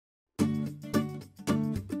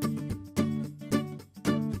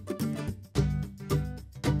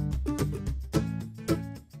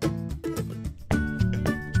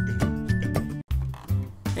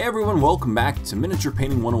Hey everyone, welcome back to Miniature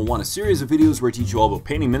Painting 101, a series of videos where I teach you all about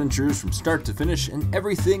painting miniatures from start to finish and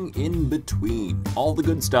everything in between. All the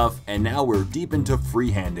good stuff, and now we're deep into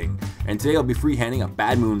freehanding. And today I'll be freehanding a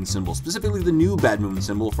Bad Moon symbol, specifically the new Bad Moon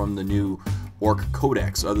symbol from the new Orc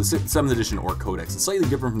Codex, or the 7th edition Orc Codex. It's slightly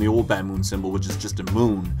different from the old Bad Moon symbol, which is just a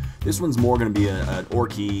moon. This one's more going to be an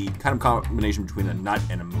orky kind of combination between a nut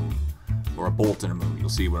and a moon. Or a bolt and a moon. You'll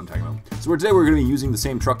see what I'm talking about. So today we're going to be using the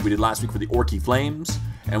same truck we did last week for the Orky Flames,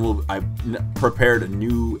 and I've prepared a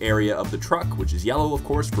new area of the truck, which is yellow, of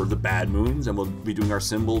course, for the Bad Moons, and we'll be doing our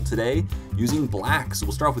symbol today using black. So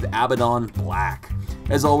we'll start off with Abaddon Black.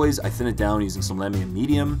 As always, I thin it down using some Lemium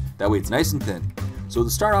Medium. That way it's nice and thin. So to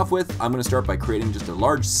start off with, I'm going to start by creating just a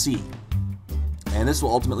large C, and this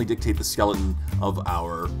will ultimately dictate the skeleton of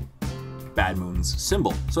our Bad Moon's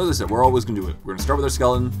symbol. So as I said, we're always going to do it. We're going to start with our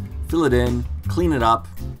skeleton, fill it in, clean it up,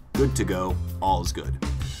 good to go, all is good.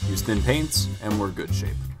 Use thin paints, and we're good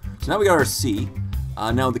shape. So now we got our C.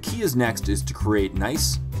 Now the key is next is to create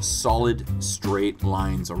nice, solid, straight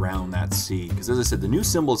lines around that C. Because as I said, the new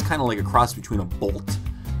symbol is kind of like a cross between a bolt.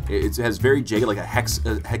 It has very jagged, like a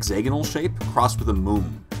hexagonal shape, crossed with a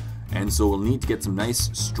moon. And so we'll need to get some nice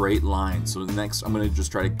straight lines. So next I'm going to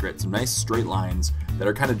just try to get some nice straight lines that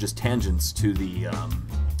are kind of just tangents to the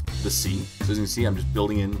C. So as you can see, I'm just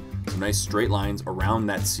building in some nice straight lines around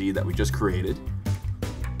that C that we just created.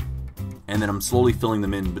 And then I'm slowly filling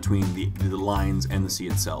them in between the lines and the C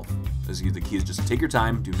itself. As you, the key is just take your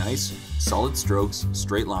time, do nice, solid strokes,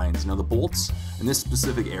 straight lines. Now the bolts in this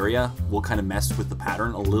specific area will kind of mess with the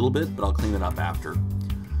pattern a little bit, but I'll clean it up after.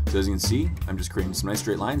 So as you can see, I'm just creating some nice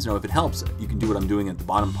straight lines. Now if it helps, you can do what I'm doing at the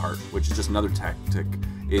bottom part, which is just another tactic,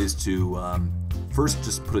 is to first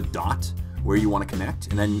just put a dot where you want to connect,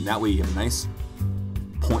 and then that way you have a nice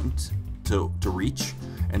point to reach,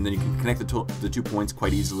 and then you can connect the two points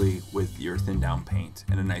quite easily with your thin down paint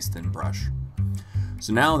and a nice thin brush.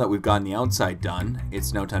 So now that we've gotten the outside done,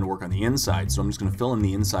 it's now time to work on the inside. So I'm just going to fill in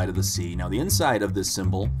the inside of the C. Now the inside of this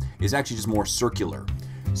symbol is actually just more circular.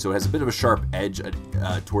 So it has a bit of a sharp edge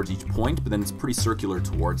towards each point, but then it's pretty circular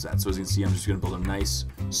towards that. So as you can see, I'm just going to build a nice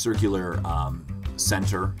circular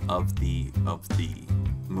center of the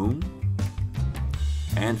moon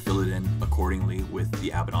and fill it in accordingly with the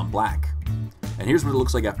Abaddon Black. And here's what it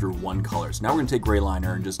looks like after one color. So now we're going to take gray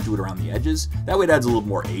liner and just do it around the edges. That way it adds a little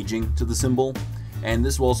more aging to the symbol. And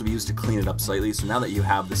this will also be used to clean it up slightly. So now that you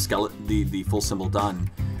have the skeleton, the full symbol done,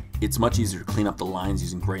 it's much easier to clean up the lines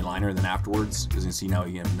using gray liner than afterwards. As you can see now,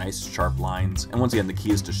 you have nice sharp lines. And once again, the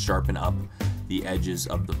key is to sharpen up the edges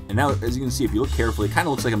of the... And now, as you can see, if you look carefully, it kind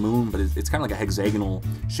of looks like a moon, but it's kind of like a hexagonal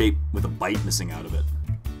shape with a bite missing out of it.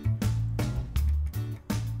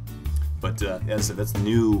 But as I said, that's the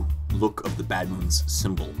new look of the Bad Moon's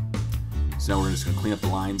symbol. So now we're just going to clean up the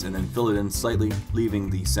lines and then fill it in slightly, leaving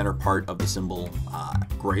the center part of the symbol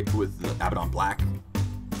gray with the Abaddon Black.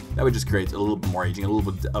 That would just create a little bit more aging, a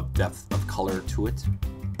little bit of depth of color to it.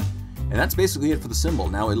 And that's basically it for the symbol.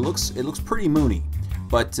 Now it looks pretty moony,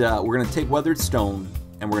 but we're going to take weathered stone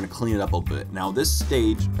and we're going to clean it up a bit. Now this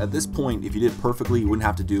stage, at this point, if you did perfectly, you wouldn't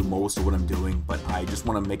have to do most of what I'm doing, but I just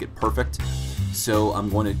want to make it perfect. So I'm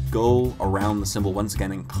going to go around the symbol once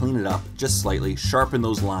again and clean it up just slightly, sharpen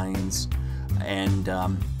those lines, and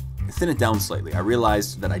thin it down slightly. I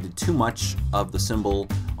realized that I did too much of the symbol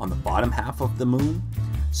on the bottom half of the moon,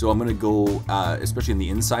 so I'm going to go, especially in the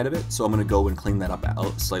inside of it, so I'm going to go and clean that up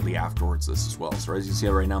slightly afterwards this as well. So as you see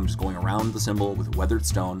right now, I'm just going around the symbol with weathered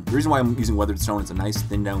stone. The reason why I'm using weathered stone, it's a nice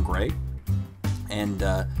thin down gray, and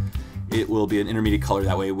it will be an intermediate color.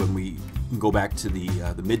 That way when we go back to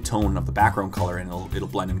the mid-tone of the background color, and it'll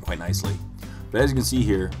blend in quite nicely. But as you can see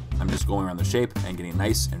here, I'm just going around the shape and getting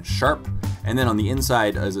nice and sharp. And then on the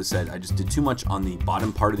inside, as I said, I just did too much on the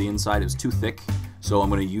bottom part of the inside. It was too thick. So I'm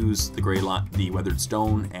going to use the weathered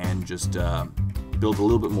stone and just build a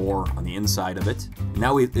little bit more on the inside of it.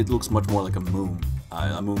 Now it looks much more like a moon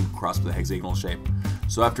crossed with a hexagonal shape.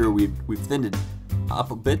 So after we've thinned it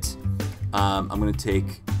up a bit, I'm going to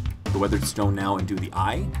take the weathered stone now and do the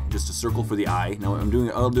eye, just a circle for the eye. Now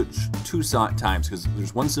I'll do it two times because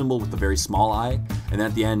there's one symbol with a very small eye, and then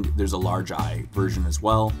at the end there's a large eye version as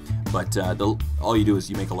well. But all you do is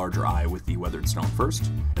you make a larger eye with the weathered stone first.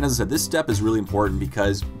 And as I said, this step is really important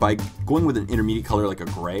because by going with an intermediate color like a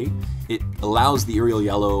gray, it allows the aerial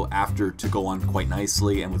yellow after to go on quite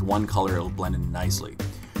nicely, and with one color it'll blend in nicely.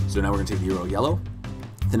 So now we're going to take the aerial yellow,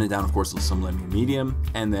 thin it down of course with some Lemium Medium,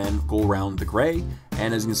 and then go around the gray,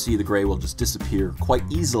 and as you can see the gray will just disappear quite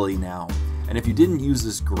easily now. And if you didn't use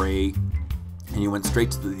this gray and you went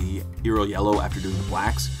straight to the aerial yellow after doing the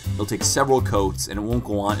blacks, it'll take several coats and it won't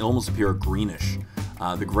go on, it'll almost appear greenish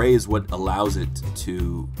The gray is what allows it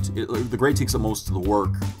to the gray takes up most of the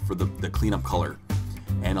work for the cleanup color,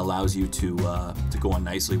 and allows you to go on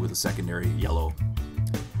nicely with a secondary yellow.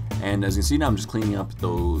 And as you can see now, I'm just cleaning up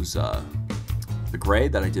those the gray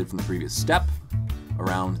that I did from the previous step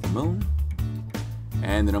around the moon.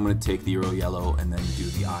 And then I'm going to take the Euro yellow and then do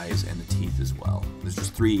the eyes and the teeth as well. There's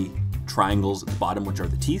just 3 triangles at the bottom, which are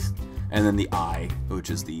the teeth, and then the eye, which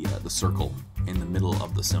is the circle in the middle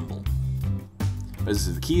of the symbol.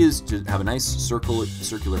 As the key is to have a nice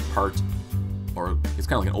circular part, or it's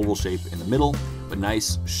kind of like an oval shape in the middle, but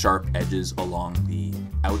nice sharp edges along the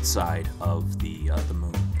outside of the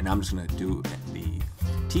moon. And I'm just going to do the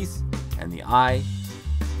teeth and the eye.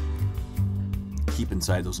 Keep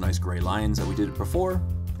inside those nice gray lines that we did before,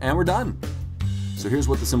 and we're done. So here's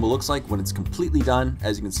what the symbol looks like when it's completely done.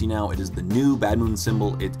 As you can see now, it is the new bad moon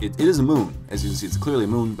symbol. It is a moon. As you can see, it's clearly a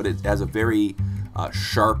moon, but it has a very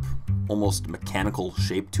sharp, almost mechanical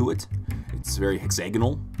shape to it. It's very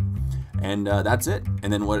hexagonal, and that's it.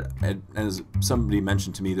 And then as somebody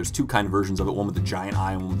mentioned to me, there's 2 kind of versions of it, one with the giant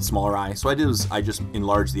eye and one with the smaller eye. So I just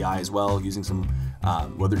enlarged the eye as well using some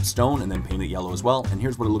weathered stone and then painted it yellow as well. And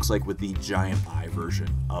here's what it looks like with the giant eye version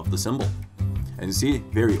of the symbol. And you see,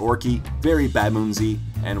 very orky, very bad moonsy,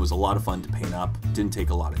 and it was a lot of fun to paint up. Didn't take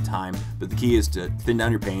a lot of time, but the key is to thin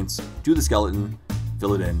down your paints, do the skeleton,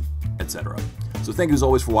 fill it in, etc. So thank you as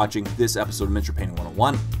always for watching this episode of Miniature Painting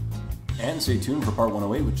 101. And stay tuned for part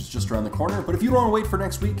 108, which is just around the corner. But if you don't want to wait for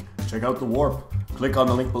next week, check out The Warp. Click on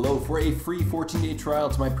the link below for a free 14-day trial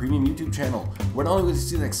to my premium YouTube channel, where not only will you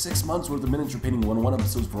see like 6 months worth of Miniature Painting 101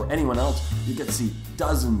 episodes before anyone else, you get to see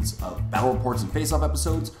dozens of battle reports and face-off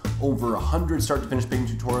episodes, over 100 start-to-finish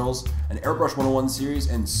painting tutorials, an Airbrush 101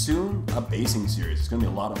 series, and soon a basing series. It's going to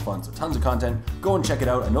be a lot of fun, so tons of content. Go and check it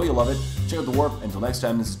out. I know you'll love it. Check out The Warp. Until next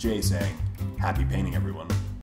time, this is Jay saying, happy painting, everyone.